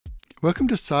Welcome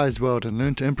to Size World and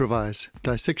Learn to Improvise,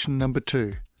 Dissection number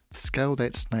 2. Scale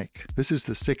that snake. This is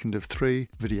the second of 3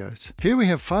 videos. Here we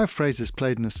have 5 phrases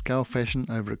played in a scale fashion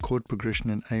over a chord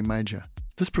progression in A major.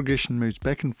 This progression moves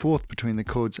back and forth between the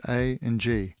chords A and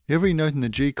G. Every note in the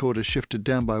G chord is shifted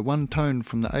down by 1 tone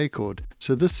from the A chord,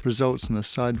 so this results in a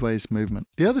sideways movement.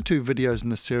 The other 2 videos in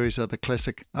this series are the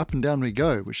classic Up and Down We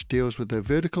Go, which deals with the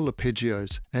vertical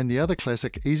arpeggios, and the other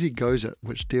classic Easy Goes It,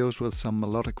 which deals with some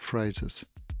melodic phrases.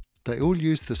 They all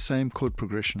use the same chord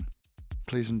progression.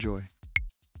 Please enjoy.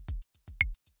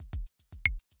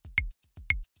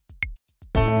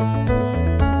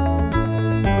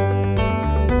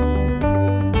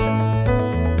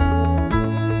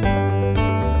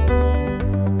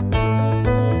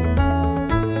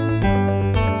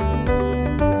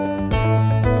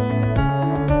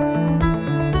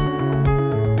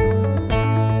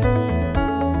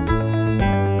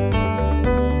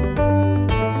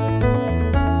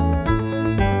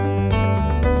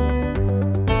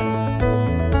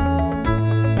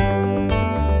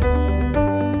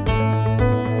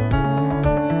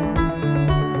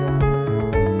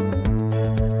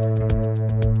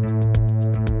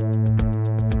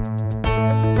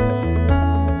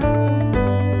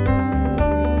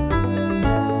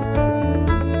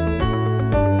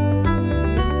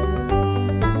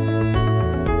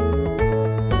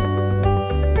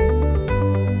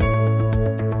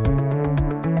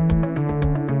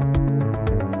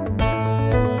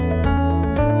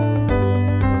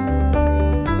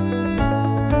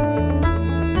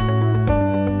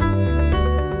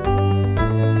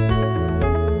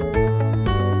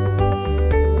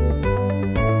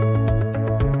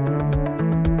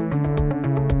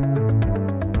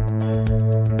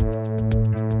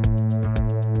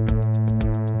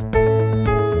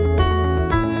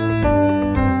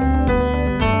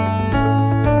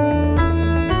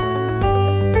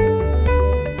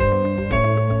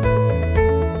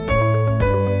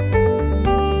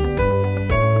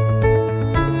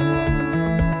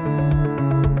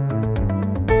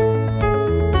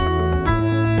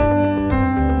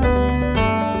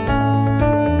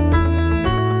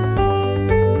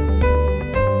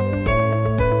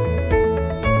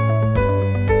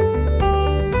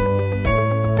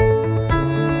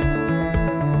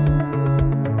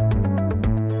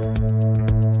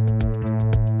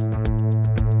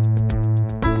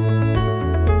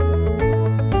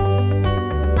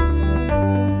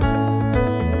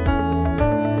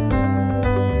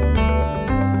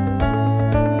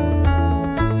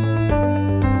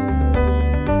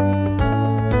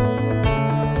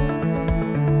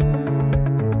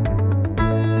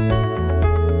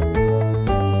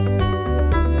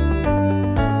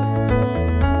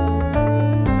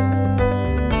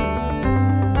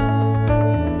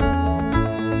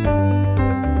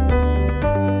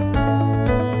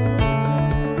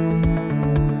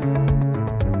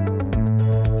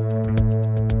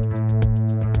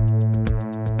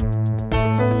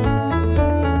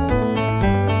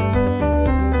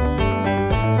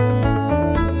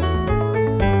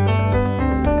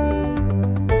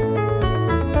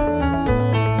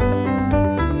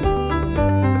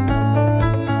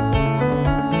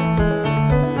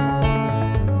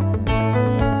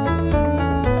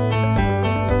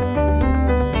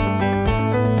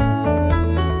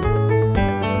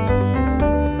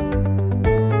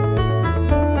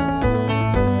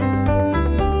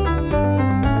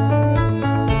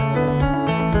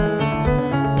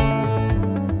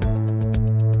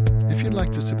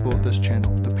 To support this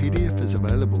channel, the PDF is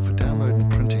available for download and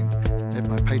printing at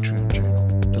my Patreon channel.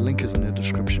 The link is in the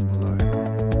description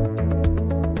below.